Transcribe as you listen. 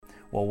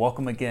Well,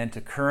 welcome again to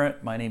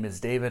Current. My name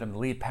is David. I'm the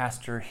lead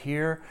pastor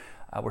here.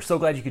 We're so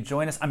glad you could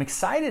join us. I'm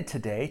excited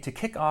today to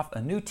kick off a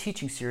new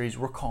teaching series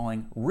we're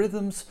calling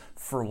Rhythms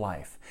for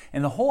Life.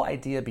 And the whole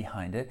idea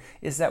behind it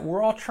is that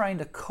we're all trying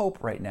to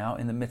cope right now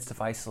in the midst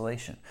of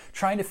isolation,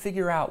 trying to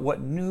figure out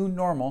what new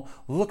normal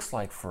looks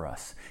like for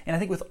us. And I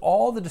think with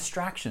all the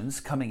distractions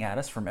coming at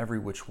us from every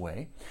which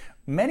way,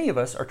 many of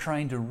us are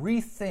trying to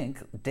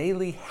rethink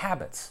daily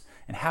habits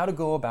and how to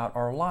go about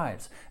our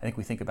lives. I think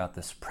we think about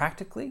this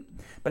practically,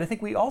 but I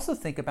think we also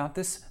think about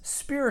this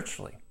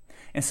spiritually.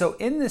 And so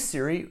in this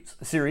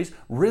series,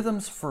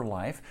 Rhythms for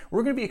Life,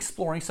 we're going to be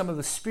exploring some of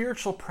the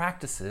spiritual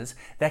practices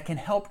that can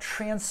help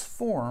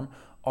transform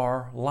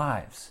our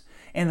lives.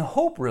 And the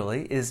hope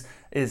really is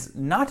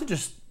not to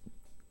just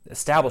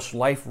establish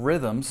life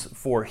rhythms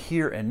for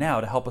here and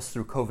now to help us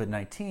through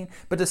COVID-19,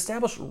 but to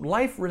establish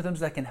life rhythms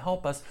that can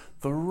help us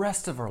the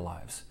rest of our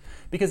lives.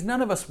 Because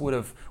none of us would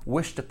have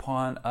wished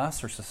upon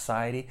us or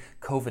society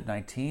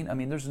COVID-19. I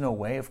mean, there's no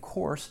way, of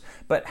course,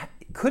 but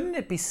couldn't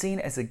it be seen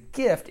as a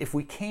gift if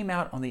we came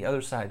out on the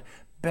other side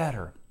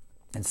better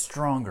and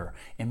stronger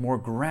and more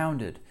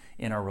grounded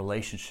in our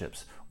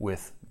relationships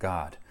with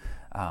God?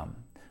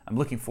 I'm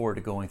looking forward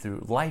to going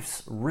through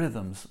life's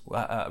rhythms,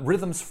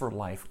 rhythms for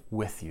life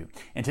with you.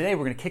 And today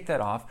we're going to kick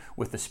that off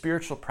with the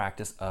spiritual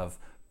practice of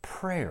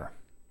prayer.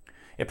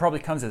 It probably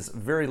comes as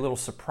very little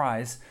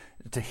surprise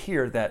to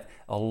hear that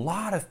a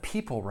lot of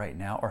people right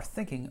now are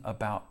thinking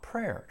about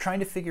prayer, trying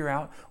to figure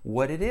out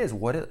what it is,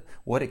 what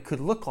it could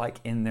look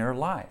like in their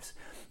lives.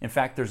 In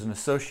fact, there's an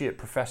associate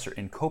professor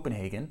in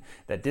Copenhagen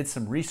that did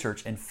some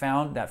research and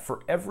found that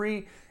for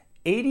every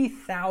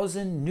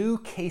 80,000 new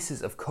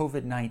cases of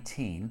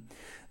COVID-19,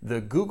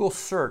 the Google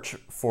search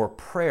for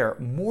prayer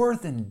more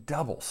than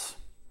doubles,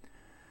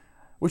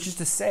 which is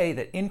to say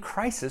that in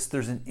crisis,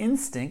 there's an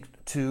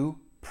instinct to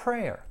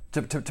prayer.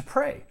 To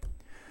pray.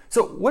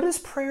 So what does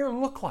prayer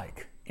look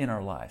like in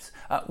our lives?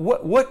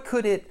 What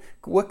could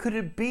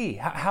it be?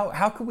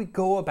 How could we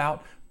go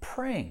about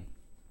praying?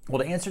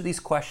 Well, to answer these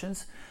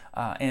questions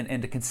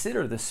and to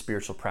consider this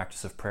spiritual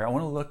practice of prayer, I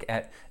want to look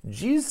at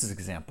Jesus'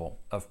 example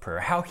of prayer,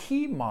 how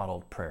he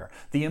modeled prayer,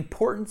 the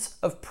importance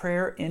of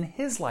prayer in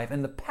his life,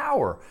 and the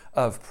power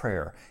of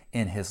prayer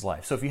in his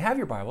life. So if you have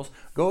your Bibles,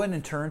 go ahead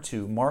and turn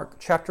to Mark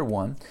chapter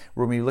 1.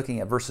 We're going to be looking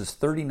at verses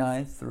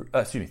 35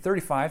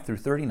 through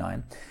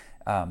 39.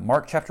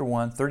 Mark chapter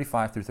 1,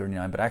 35 through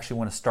 39, but I actually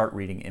want to start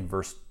reading in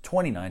verse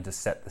 29 to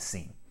set the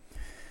scene.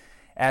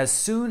 As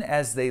soon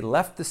as they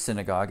left the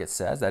synagogue, it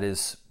says, that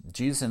is,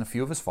 Jesus and a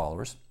few of his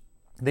followers,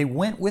 they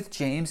went with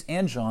James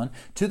and John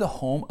to the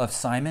home of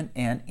Simon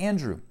and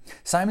Andrew.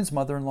 Simon's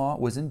mother-in-law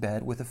was in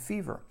bed with a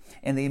fever,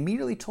 and they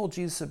immediately told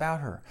Jesus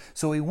about her.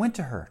 So he went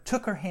to her,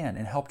 took her hand,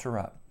 and helped her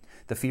up.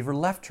 The fever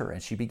left her,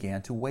 and she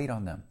began to wait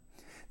on them.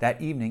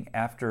 That evening,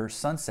 after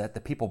sunset, the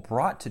people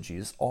brought to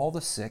Jesus all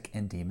the sick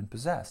and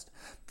demon-possessed.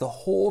 The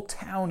whole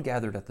town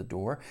gathered at the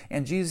door,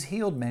 and Jesus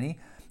healed many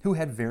who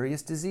had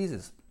various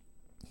diseases.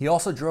 He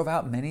also drove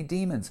out many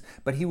demons,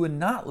 but he would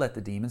not let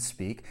the demons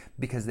speak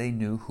because they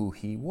knew who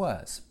he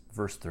was.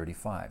 Verse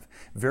 35.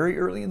 Very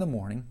early in the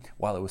morning,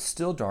 while it was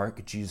still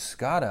dark, Jesus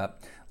got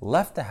up,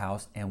 left the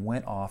house, and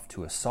went off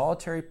to a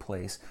solitary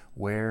place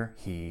where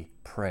he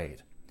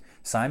prayed.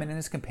 Simon and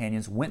his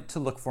companions went to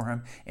look for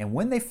him, and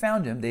when they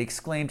found him, they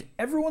exclaimed,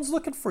 "Everyone's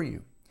looking for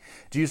you."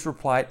 Jesus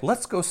replied,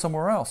 "Let's go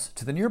somewhere else,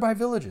 to the nearby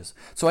villages,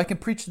 so I can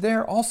preach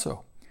there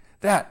also.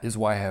 That is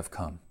why I have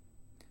come."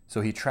 So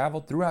he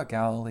traveled throughout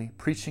Galilee,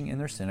 preaching in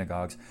their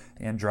synagogues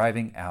and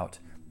driving out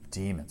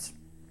demons.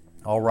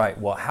 All right,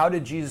 well, how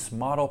did Jesus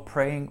model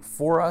praying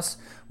for us?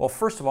 Well,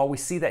 first of all, we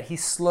see that he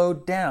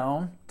slowed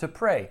down to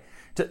pray.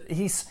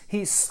 He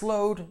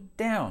slowed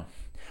down.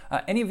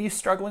 Any of you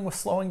struggling with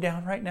slowing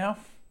down right now?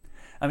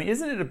 I mean,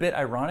 isn't it a bit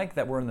ironic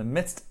that we're in the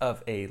midst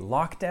of a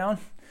lockdown?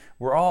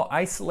 We're all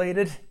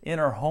isolated in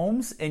our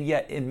homes, and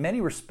yet in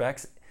many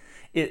respects,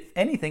 if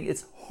anything,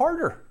 it's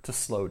harder to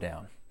slow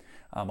down.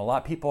 A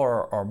lot of people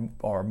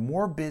are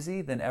more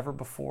busy than ever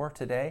before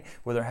today,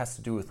 whether it has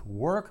to do with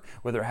work,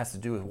 whether it has to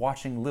do with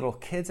watching little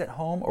kids at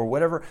home or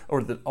whatever,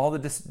 or all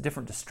the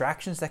different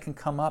distractions that can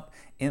come up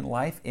in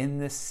life in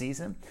this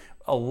season.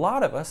 A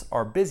lot of us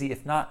are busy,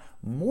 if not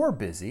more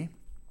busy.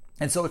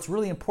 And so it's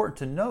really important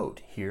to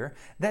note here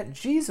that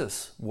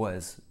Jesus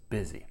was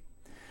busy.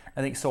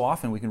 I think so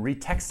often we can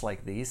read texts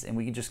like these and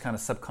we can just kind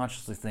of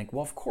subconsciously think,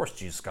 well, of course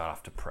Jesus got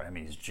off to pray. I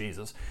mean, he's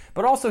Jesus.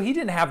 But also he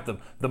didn't have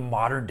the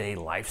modern day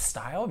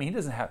lifestyle. I mean, he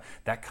doesn't have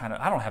that kind of,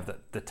 I don't have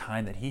the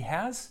time that he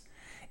has.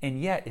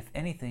 And yet, if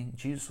anything,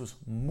 Jesus was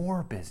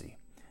more busy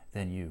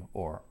than you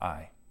or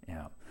I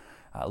am.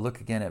 Look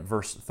again at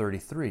verse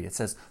 33. It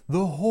says,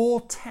 the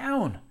whole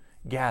town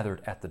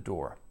gathered at the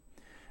door.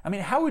 I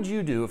mean, how would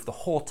you do if the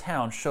whole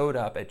town showed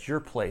up at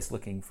your place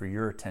looking for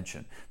your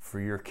attention,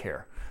 for your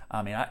care?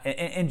 I mean,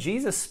 and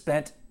Jesus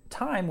spent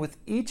time with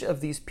each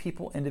of these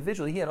people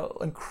individually. He had an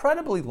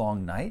incredibly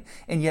long night,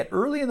 and yet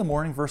early in the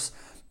morning, verse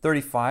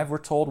 35, we're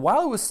told,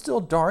 while it was still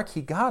dark,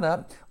 he got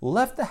up,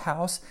 left the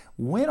house,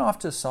 went off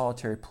to a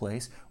solitary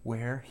place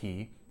where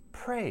he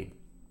prayed.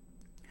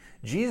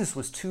 Jesus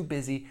was too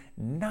busy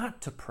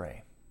not to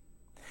pray.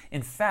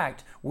 In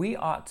fact, we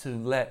ought to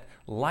let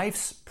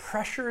life's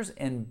pressures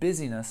and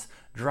busyness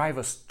drive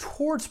us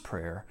towards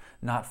prayer,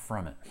 not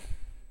from it.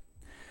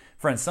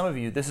 Friends, some of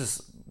you, this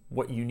is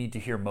what you need to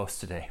hear most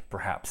today,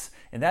 perhaps,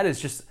 and that is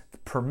just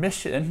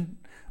permission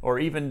or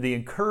even the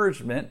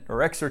encouragement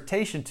or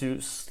exhortation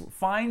to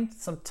find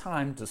some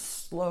time to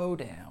slow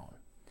down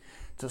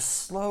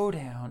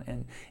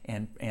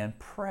and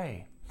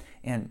pray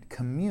and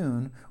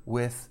commune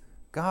with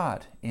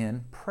God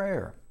in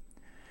prayer.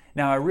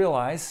 Now, I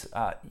realize,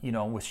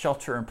 with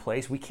shelter in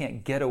place, we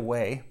can't get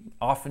away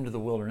off into the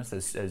wilderness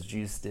as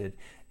Jesus did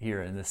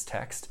here in this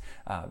text,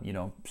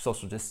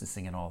 social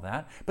distancing and all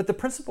that. But the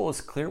principle is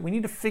clear. We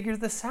need to figure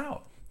this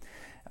out.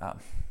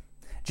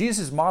 Jesus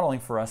is modeling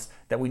for us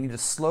that we need to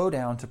slow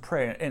down to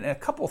pray. And a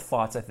couple of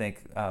thoughts I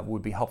think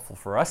would be helpful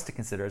for us to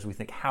consider as we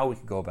think how we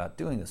can go about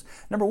doing this.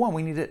 Number one,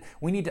 we need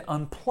to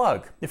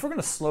unplug. If we're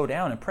going to slow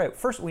down and pray,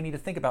 first we need to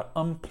think about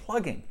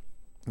unplugging.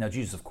 Now,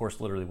 Jesus, of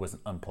course, literally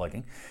wasn't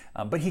unplugging,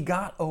 but he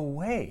got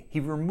away. He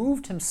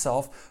removed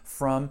himself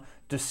from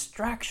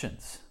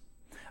distractions.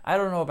 I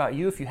don't know about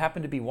you, if you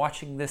happen to be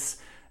watching this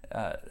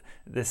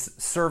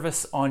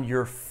service on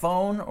your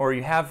phone or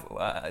you have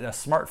a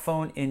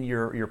smartphone in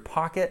your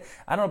pocket.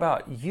 I don't know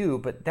about you,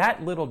 but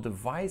that little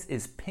device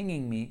is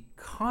pinging me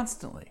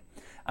constantly.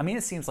 I mean,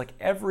 it seems like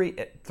every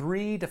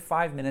 3 to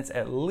 5 minutes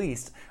at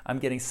least, I'm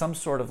getting some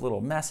sort of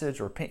little message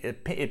or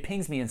it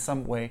pings me in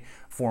some way,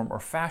 form, or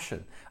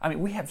fashion. I mean,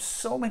 we have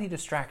so many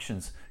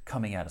distractions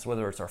coming at us,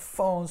 whether it's our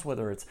phones,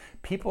 whether it's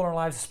people in our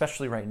lives,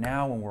 especially right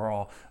now when we're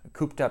all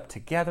cooped up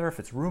together, if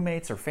it's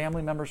roommates or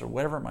family members or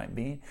whatever it might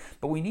be.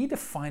 But we need to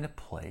find a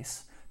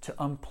place to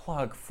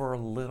unplug for a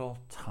little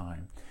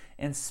time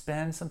and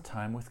spend some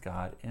time with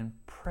God in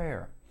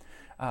prayer.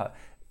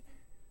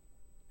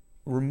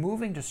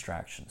 Removing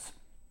distractions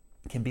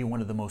can be one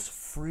of the most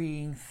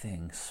freeing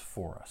things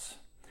for us.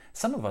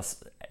 Some of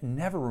us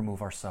never remove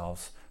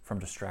ourselves from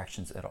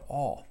distractions at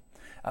all.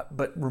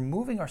 But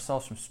removing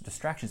ourselves from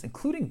distractions,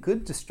 including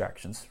good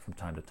distractions from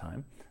time to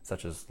time,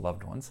 such as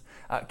loved ones,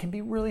 can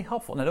be really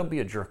helpful. Now, don't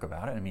be a jerk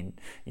about it. I mean,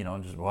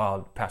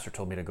 pastor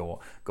told me to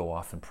go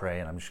off and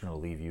pray, and I'm just going to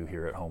leave you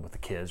here at home with the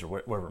kids or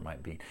whatever it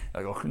might be.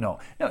 No.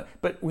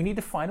 But we need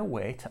to find a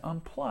way to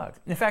unplug.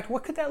 In fact,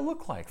 what could that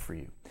look like for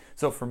you?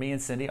 So for me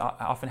and Cindy,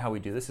 often how we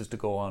do this is to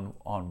go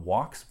on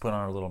walks, put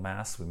on our little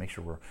masks. We make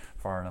sure we're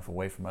far enough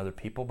away from other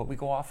people, but we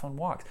go off on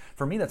walks.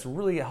 For me, that's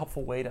really a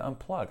helpful way to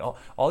unplug.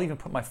 I'll even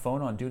put my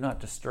phone on Do Not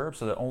Disturb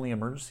so that only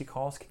emergency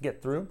calls can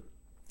get through.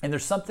 And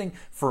there's something,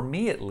 for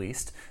me at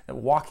least, that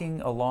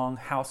walking along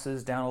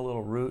houses down a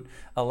little route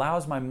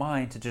allows my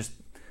mind to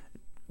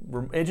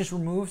it just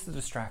removes the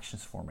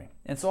distractions for me.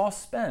 And so I'll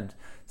spend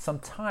some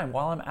time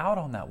while I'm out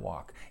on that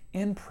walk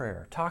in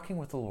prayer, talking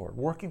with the Lord,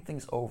 working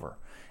things over.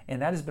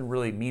 And that has been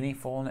really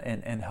meaningful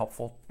and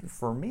helpful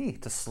for me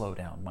to slow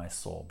down my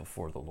soul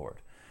before the Lord.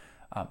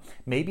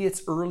 Maybe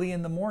it's early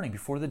in the morning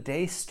before the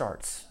day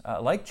starts,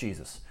 like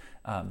Jesus.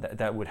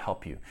 That would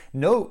help you.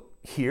 Note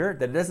here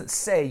that it doesn't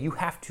say you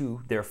have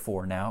to,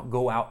 therefore, now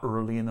go out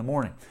early in the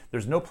morning.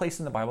 There's no place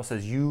in the Bible that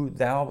says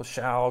thou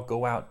shalt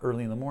go out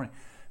early in the morning.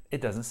 It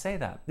doesn't say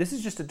that. This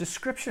is just a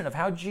description of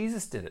how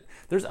Jesus did it.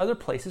 There's other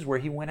places where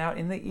he went out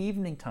in the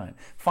evening time.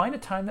 Find a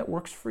time that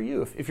works for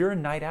you. If you're a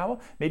night owl,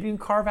 maybe you can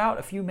carve out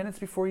a few minutes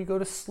before you go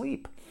to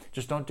sleep.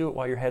 Just don't do it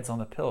while your head's on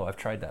the pillow. I've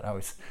tried that. I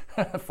always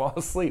fall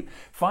asleep.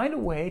 Find a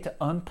way to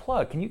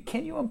unplug.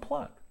 Can you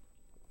unplug?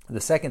 The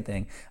second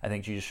thing I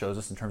think Jesus shows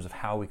us in terms of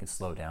how we can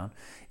slow down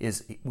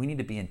is we need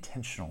to be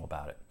intentional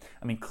about it.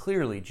 I mean,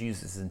 clearly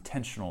Jesus is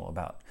intentional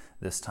about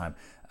this time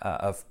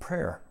of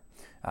prayer.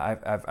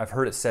 I've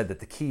heard it said that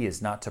the key is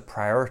not to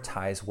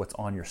prioritize what's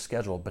on your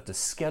schedule, but to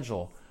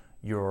schedule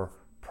your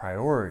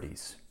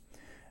priorities.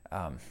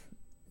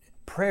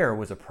 Prayer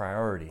was a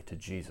priority to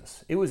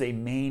Jesus. It was a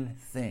main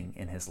thing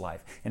in his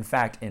life. In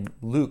fact, in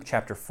Luke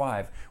chapter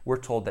 5, we're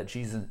told that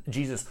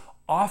Jesus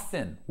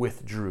often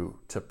withdrew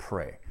to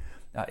pray.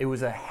 It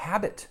was a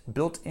habit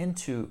built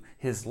into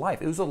his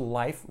life. It was a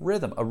life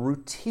rhythm, a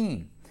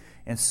routine.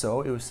 And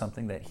so it was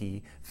something that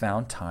he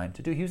found time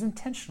to do. He was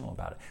intentional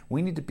about it.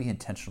 We need to be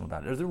intentional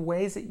about it. Are there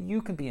ways that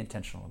you can be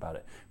intentional about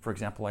it? For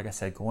example, like I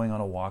said, going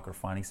on a walk or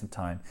finding some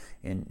time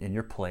in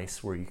your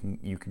place where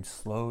you can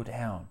slow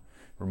down,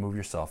 remove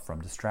yourself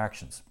from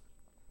distractions.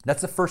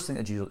 That's the first thing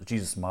that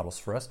Jesus models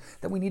for us,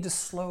 that we need to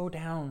slow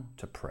down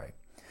to pray.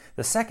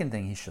 The second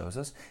thing he shows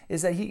us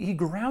is that he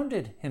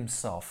grounded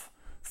himself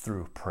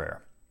through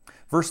prayer.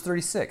 Verse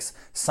 36,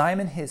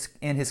 Simon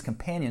and his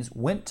companions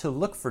went to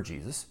look for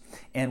Jesus,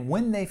 and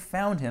when they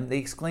found him, they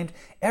exclaimed,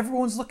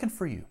 "Everyone's looking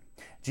for you."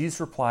 Jesus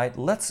replied,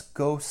 "Let's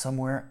go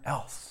somewhere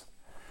else."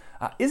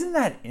 Isn't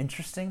that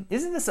interesting?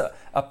 Isn't this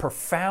a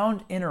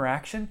profound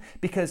interaction?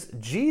 Because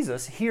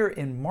Jesus, here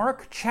in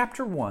Mark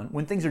chapter 1,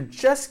 when things are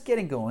just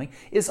getting going,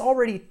 is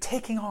already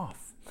taking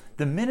off.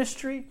 The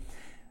ministry,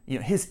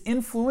 His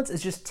influence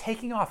is just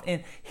taking off.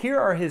 And here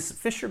are his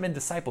fishermen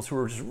disciples who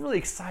are just really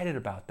excited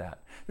about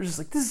that. They're just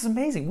like, this is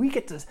amazing. We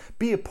get to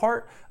be a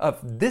part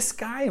of this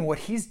guy and what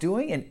he's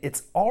doing, and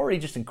it's already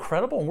just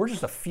incredible, and we're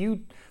just a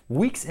few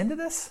weeks into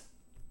this.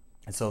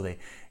 And so they,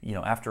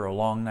 after a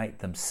long night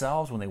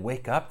themselves, when they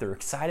wake up, they're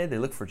excited. They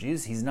look for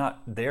Jesus. He's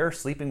not there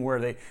sleeping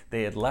where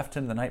they had left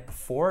him the night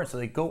before. And so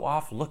they go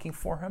off looking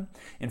for him.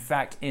 In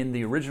fact, in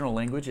the original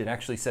language, it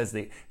actually says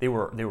they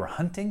were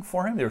hunting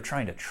for him. They were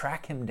trying to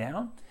track him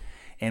down.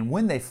 And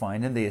when they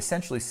find him, they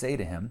essentially say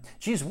to him,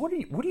 Jesus, what are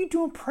you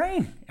doing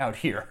praying out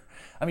here?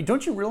 I mean,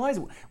 don't you realize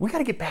we got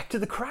to get back to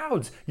the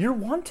crowds? You're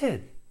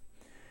wanted.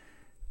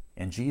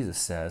 And Jesus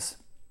says,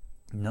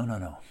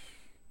 no.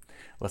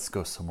 Let's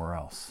go somewhere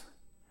else.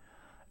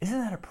 Isn't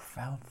that a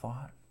profound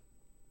thought?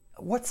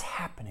 What's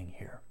happening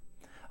here?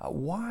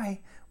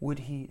 Why would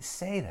he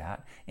say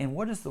that? And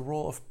what is the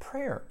role of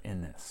prayer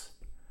in this?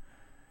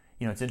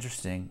 It's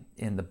interesting,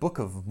 in the book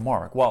of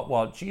Mark,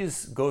 while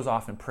Jesus goes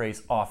off and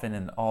prays often,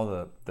 and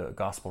all the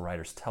gospel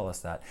writers tell us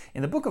that,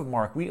 in the book of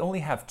Mark, we only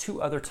have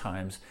 2 other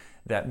times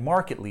that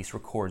Mark at least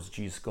records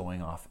Jesus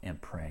going off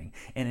and praying.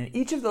 And in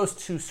each of those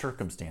 2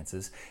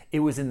 circumstances, it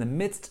was in the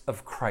midst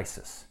of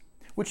crisis.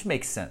 Which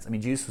makes sense. I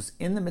mean, Jesus was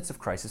in the midst of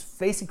crisis,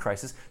 facing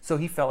crisis, so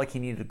he felt like he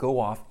needed to go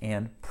off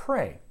and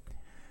pray.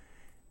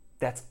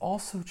 That's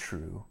also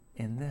true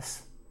in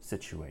this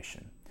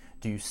situation.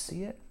 Do you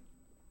see it?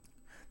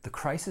 The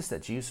crisis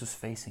that Jesus was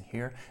facing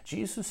here,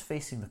 Jesus was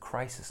facing the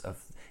crisis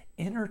of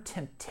inner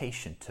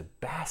temptation to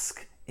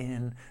bask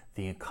in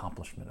the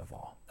accomplishment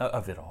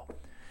of it all,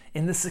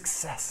 in the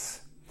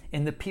success,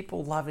 in the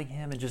people loving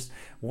him and just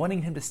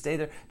wanting him to stay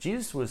there.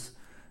 Jesus was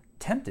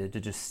tempted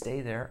to just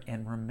stay there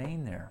and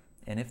remain there.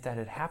 And if that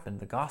had happened,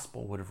 the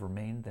gospel would have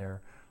remained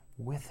there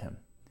with him.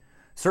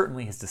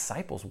 Certainly his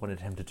disciples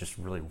wanted him to just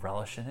really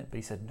relish in it, but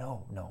he said,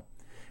 no,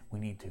 we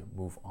need to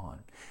move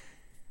on.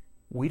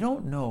 We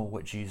don't know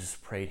what Jesus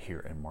prayed here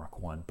in Mark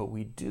 1, but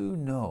we do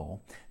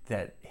know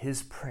that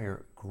his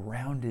prayer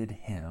grounded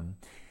him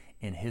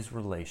in his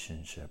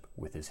relationship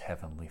with his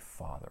heavenly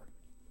Father.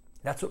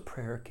 That's what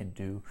prayer can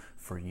do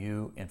for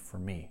you and for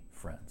me,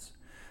 friends.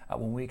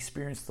 When we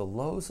experience the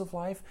lows of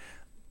life,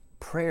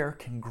 prayer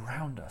can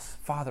ground us.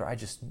 Father, I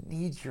just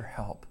need your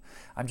help.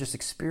 I'm just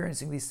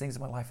experiencing these things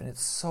in my life and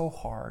it's so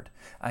hard.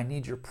 I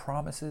need your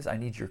promises. I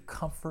need your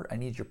comfort. I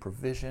need your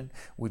provision.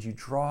 Would you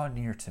draw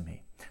near to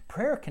me?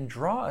 Prayer can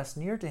draw us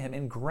near to him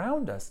and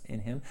ground us in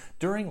him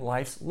during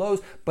life's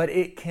lows, but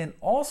it can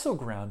also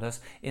ground us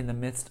in the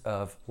midst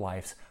of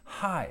life's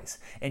highs.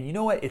 And you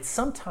know what? It's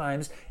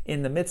sometimes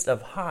in the midst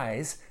of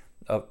highs,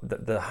 of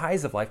the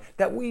highs of life,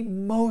 that we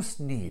most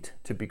need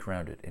to be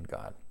grounded in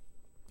God.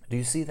 Do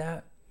you see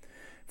that?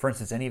 For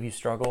instance, any of you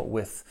struggle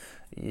with,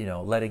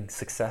 letting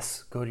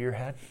success go to your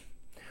head,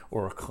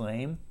 or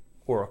acclaim,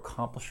 or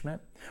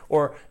accomplishment?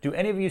 Or do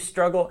any of you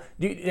struggle,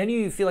 do any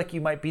of you feel like you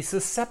might be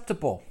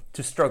susceptible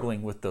to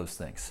struggling with those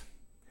things?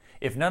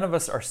 If none of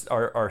us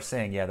are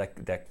saying, yeah,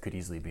 that could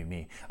easily be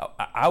me,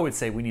 I would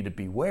say we need to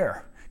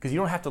beware. Because you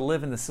don't have to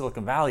live in the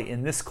Silicon Valley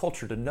in this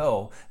culture to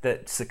know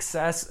that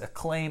success,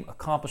 acclaim,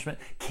 accomplishment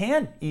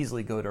can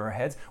easily go to our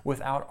heads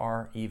without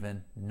our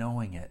even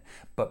knowing it.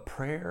 But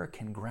prayer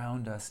can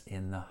ground us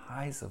in the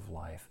highs of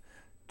life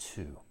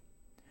too.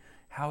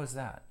 How is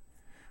that?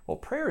 Well,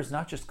 prayer is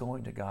not just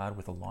going to God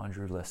with a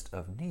laundry list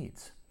of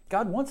needs.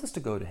 God wants us to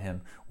go to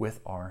him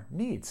with our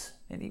needs.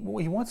 And he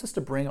wants us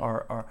to bring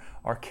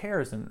our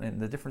cares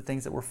and the different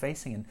things that we're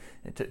facing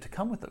and to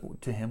come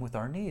to him with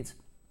our needs.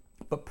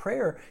 But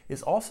prayer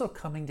is also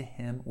coming to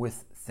him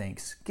with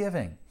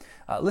thanksgiving.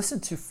 Listen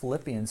to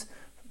Philippians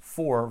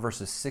 4,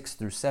 verses 6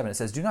 through 7. It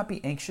says, "Do not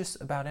be anxious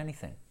about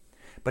anything,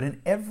 but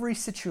in every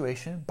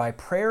situation, by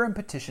prayer and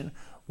petition,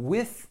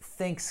 with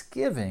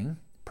thanksgiving,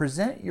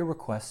 present your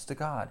requests to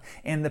God.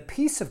 And the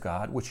peace of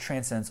God, which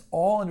transcends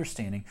all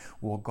understanding,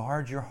 will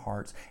guard your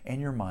hearts and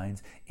your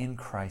minds in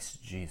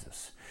Christ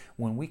Jesus."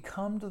 When we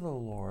come to the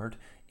Lord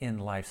in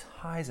life's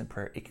highs in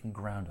prayer, it can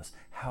ground us.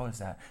 How is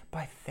that?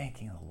 By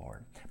thanking the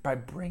Lord, by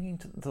bringing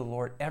to the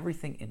Lord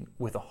everything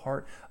with a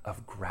heart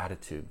of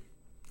gratitude.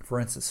 For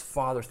instance,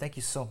 Father, thank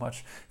you so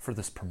much for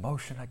this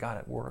promotion I got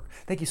at work.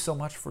 Thank you so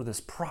much for this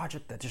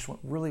project that just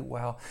went really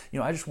well.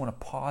 I just want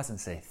to pause and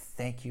say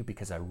thank you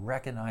because I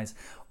recognize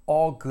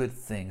all good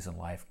things in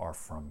life are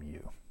from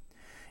you.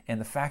 And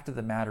the fact of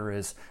the matter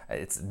is,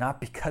 it's not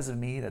because of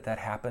me that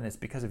happened. It's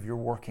because of your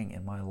working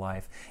in my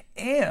life.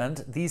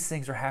 And these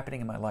things are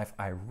happening in my life,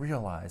 I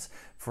realize,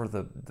 for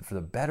the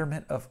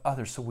betterment of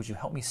others. So would you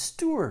help me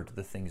steward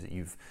the things that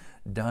you've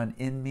done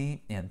in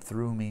me and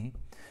through me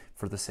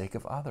for the sake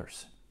of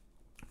others?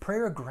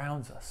 Prayer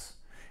grounds us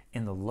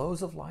in the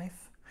lows of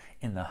life,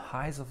 in the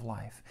highs of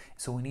life.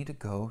 So we need to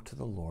go to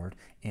the Lord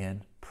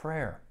in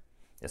prayer.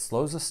 It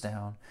slows us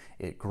down,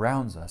 it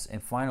grounds us,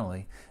 and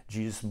finally,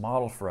 Jesus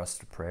modeled for us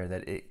to prayer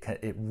that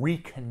it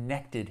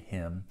reconnected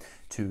him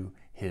to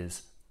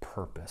his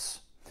purpose.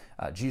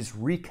 Jesus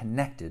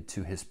reconnected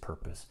to his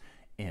purpose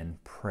in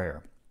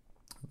prayer.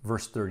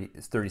 Verse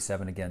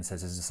 37 again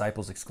says, his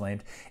disciples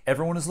exclaimed,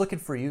 "Everyone is looking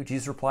for you."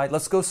 Jesus replied,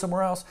 "Let's go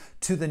somewhere else,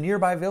 to the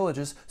nearby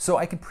villages, so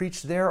I can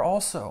preach there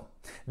also.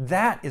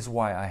 That is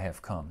why I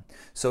have come."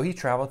 So he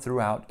traveled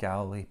throughout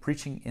Galilee,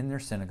 preaching in their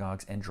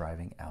synagogues and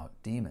driving out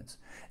demons.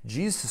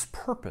 Jesus'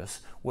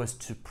 purpose was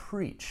to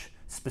preach,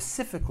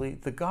 specifically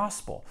the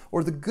gospel,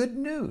 or the good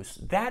news.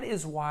 That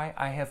is why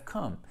I have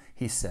come,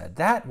 he said.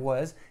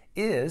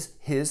 Is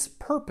his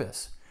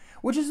purpose,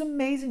 which is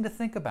amazing to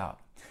think about.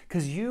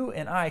 Because you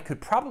and I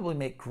could probably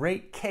make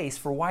great case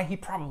for why he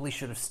probably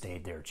should have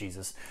stayed there,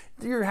 Jesus.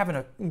 You're having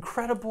an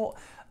incredible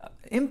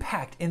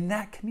impact in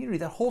that community.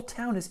 That whole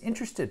town is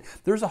interested.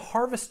 There's a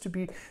harvest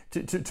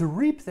to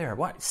reap there.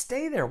 Why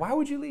stay there? Why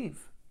would you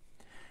leave?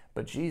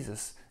 But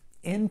Jesus,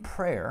 in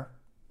prayer,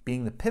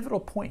 being the pivotal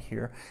point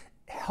here,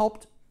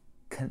 helped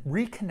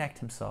reconnect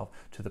himself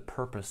to the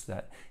purpose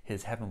that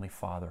his heavenly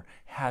Father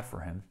had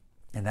for him.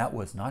 And that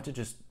was not to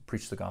just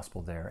preach the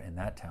gospel there in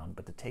that town,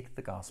 but to take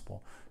the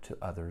gospel to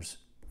others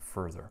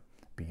further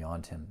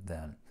beyond him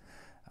then.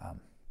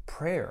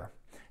 Prayer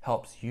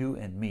helps you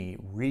and me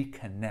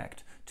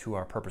reconnect to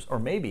our purpose, or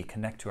maybe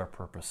connect to our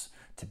purpose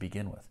to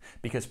begin with.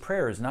 Because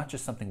prayer is not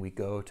just something we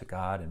go to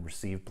God and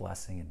receive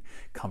blessing and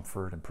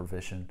comfort and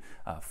provision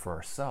for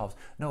ourselves.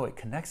 No, it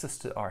connects us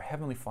to our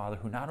Heavenly Father,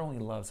 who not only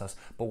loves us,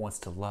 but wants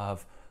to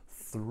love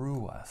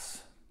through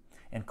us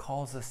and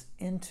calls us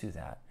into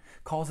that.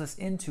 Calls us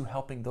into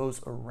helping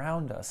those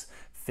around us,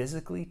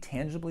 physically,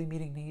 tangibly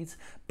meeting needs,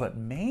 but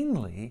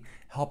mainly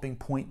helping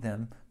point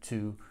them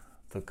to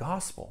the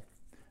gospel.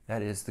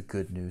 That is the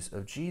good news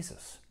of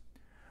Jesus.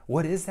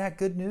 What is that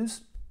good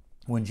news?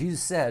 When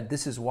Jesus said,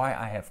 "This is why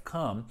I have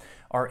come,"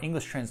 our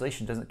English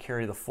translation doesn't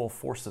carry the full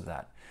force of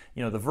that.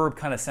 You know, the verb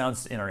kind of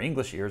sounds in our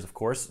English ears, of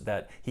course,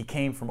 that he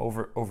came from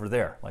over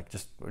there, like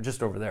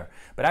just over there.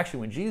 But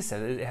actually, when Jesus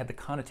said it, it had the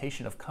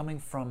connotation of coming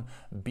from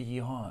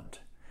beyond.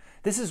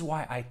 This is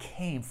why I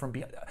came from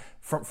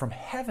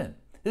heaven.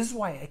 This is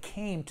why I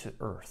came to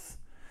earth,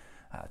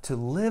 to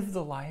live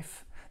the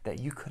life that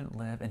you couldn't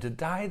live and to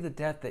die the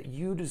death that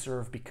you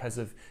deserve because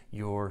of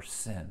your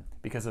sin,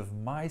 because of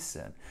my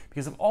sin,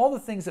 because of all the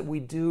things that we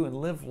do and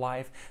live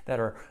life that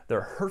are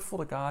hurtful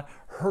to God,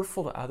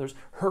 hurtful to others,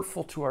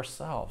 hurtful to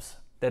ourselves,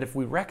 that if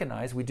we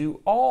recognize, we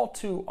do all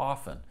too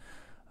often.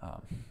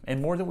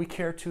 And more than we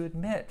care to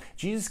admit.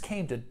 Jesus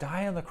came to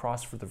die on the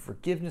cross for the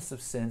forgiveness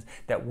of sins,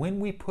 that when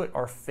we put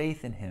our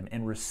faith in him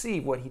and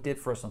receive what he did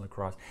for us on the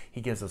cross,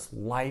 he gives us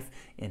life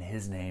in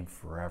his name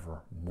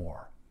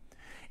forevermore.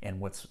 And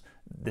what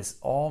this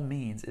all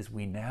means is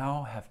we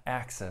now have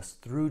access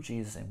through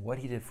Jesus and what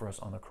he did for us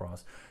on the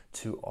cross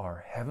to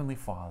our Heavenly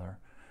Father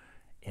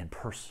in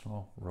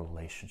personal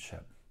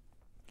relationship.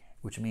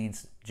 Which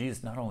means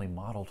Jesus not only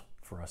modeled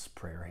for us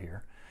prayer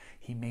here,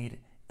 he made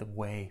the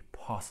way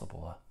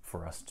possible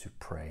for us to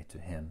pray to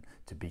him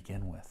to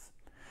begin with.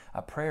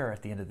 Prayer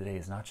at the end of the day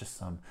is not just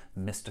some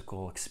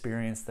mystical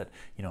experience that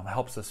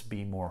helps us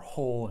be more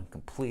whole and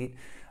complete.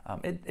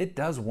 It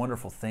does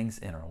wonderful things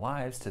in our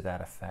lives to that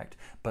effect,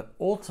 but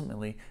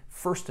ultimately,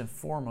 first and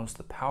foremost,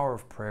 the power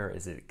of prayer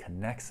is it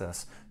connects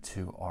us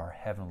to our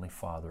Heavenly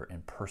Father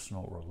in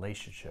personal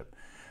relationship.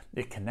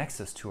 It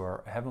connects us to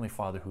our Heavenly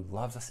Father who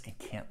loves us and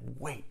can't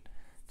wait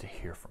to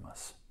hear from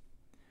us.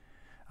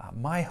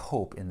 My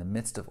hope in the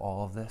midst of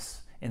all of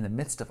this, in the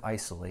midst of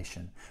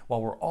isolation, while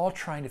we're all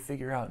trying to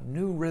figure out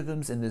new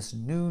rhythms in this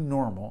new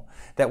normal,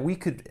 that we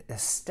could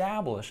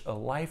establish a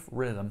life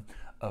rhythm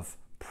of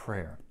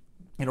prayer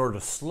in order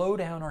to slow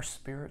down our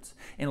spirits,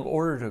 in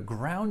order to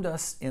ground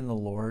us in the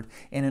Lord,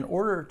 and in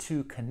order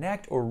to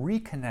connect or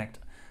reconnect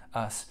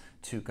us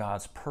to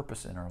God's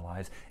purpose in our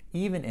lives,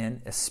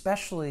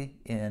 especially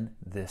in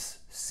this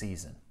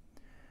season.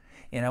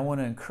 And I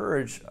want to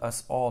encourage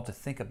us all to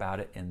think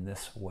about it in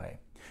this way.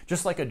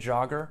 Just like a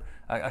jogger,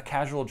 a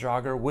casual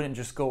jogger wouldn't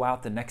just go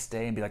out the next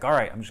day and be like, all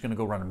right, I'm just going to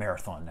go run a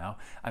marathon now.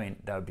 I mean,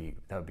 that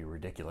would be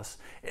ridiculous.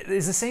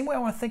 It's the same way I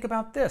want to think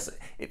about this.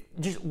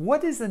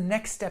 What is the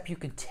next step you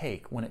can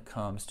take when it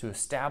comes to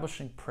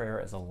establishing prayer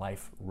as a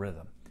life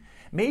rhythm?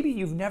 Maybe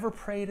you've never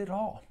prayed at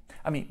all.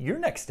 I mean, your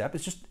next step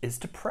is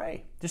to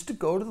pray, just to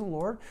go to the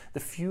Lord the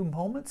few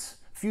moments,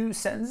 few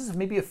sentences,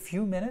 maybe a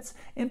few minutes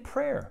in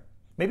prayer.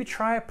 Maybe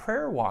try a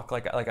prayer walk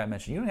like I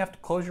mentioned. You don't have to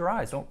close your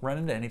eyes. Don't run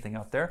into anything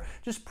out there.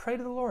 Just pray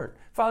to the Lord.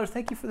 Father,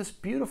 thank you for this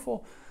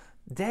beautiful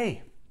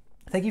day.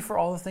 Thank you for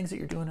all the things that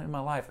you're doing in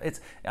my life.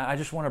 I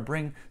just want to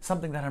bring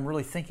something that I'm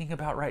really thinking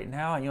about right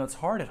now. It's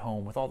hard at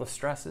home with all the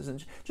stresses.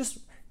 And just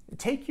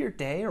take your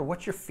day or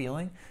what you're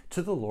feeling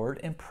to the Lord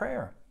in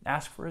prayer.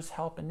 Ask for his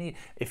help and need.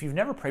 If you've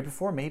never prayed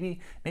before,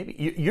 maybe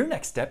your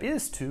next step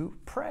is to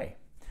pray.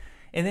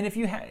 And then if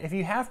you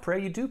have prayer,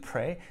 you do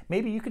pray,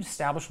 maybe you can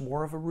establish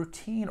more of a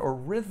routine or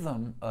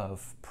rhythm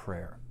of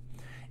prayer.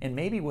 And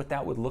maybe what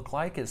that would look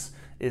like is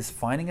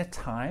finding a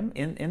time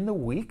in the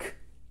week,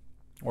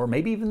 or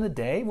maybe even the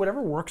day,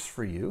 whatever works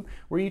for you,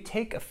 where you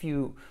take a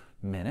few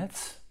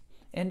minutes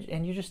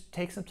and you just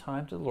take some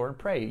time to the Lord and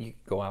pray. You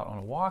could go out on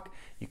a walk.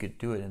 You could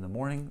do it in the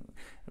morning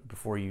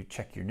before you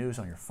check your news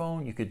on your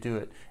phone. You could do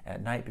it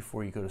at night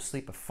before you go to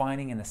sleep, of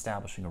finding and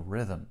establishing a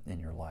rhythm in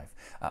your life.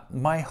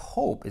 My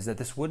hope is that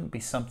this wouldn't be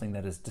something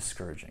that is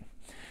discouraging.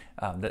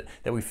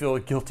 That we feel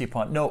guilty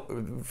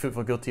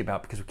feel guilty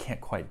about because we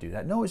can't quite do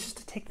that. No, it's just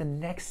to take the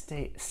next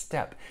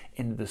step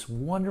into this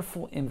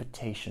wonderful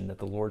invitation that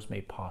the Lord's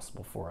made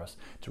possible for us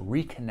to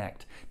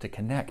reconnect, to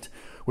connect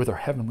with our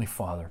Heavenly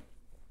Father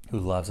who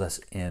loves us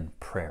in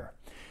prayer,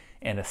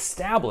 and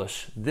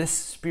establish this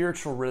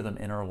spiritual rhythm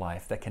in our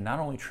life that can not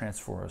only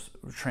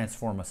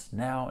transform us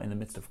now in the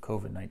midst of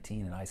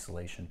COVID-19 and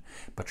isolation,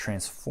 but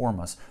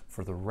transform us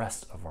for the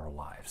rest of our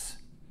lives.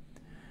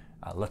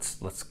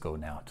 Let's go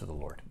now to the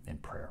Lord in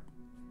prayer.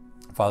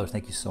 Father,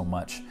 thank you so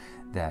much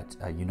that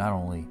you not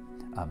only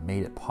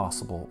made it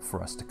possible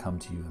for us to come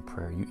to you in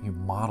prayer, you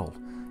modeled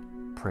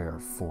prayer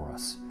for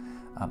us.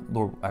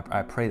 Lord,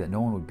 I pray that no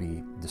one would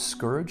be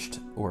discouraged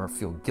or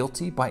feel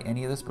guilty by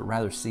any of this, but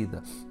rather see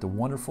the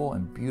wonderful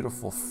and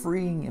beautiful,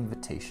 freeing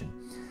invitation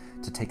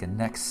to take a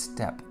next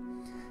step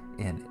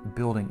in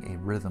building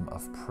a rhythm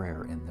of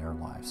prayer in their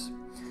lives.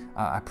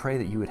 I pray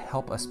that you would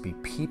help us be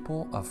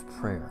people of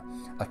prayer,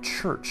 a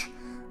church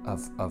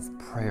of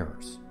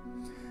prayers.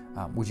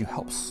 Would you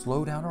help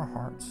slow down our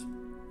hearts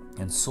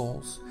and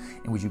souls?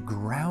 And would you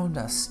ground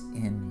us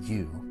in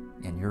you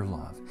and your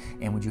love?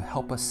 And would you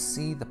help us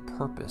see the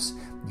purpose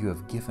you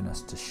have given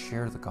us to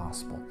share the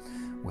gospel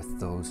with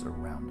those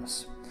around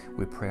us?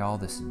 We pray all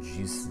this in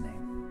Jesus'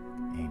 name.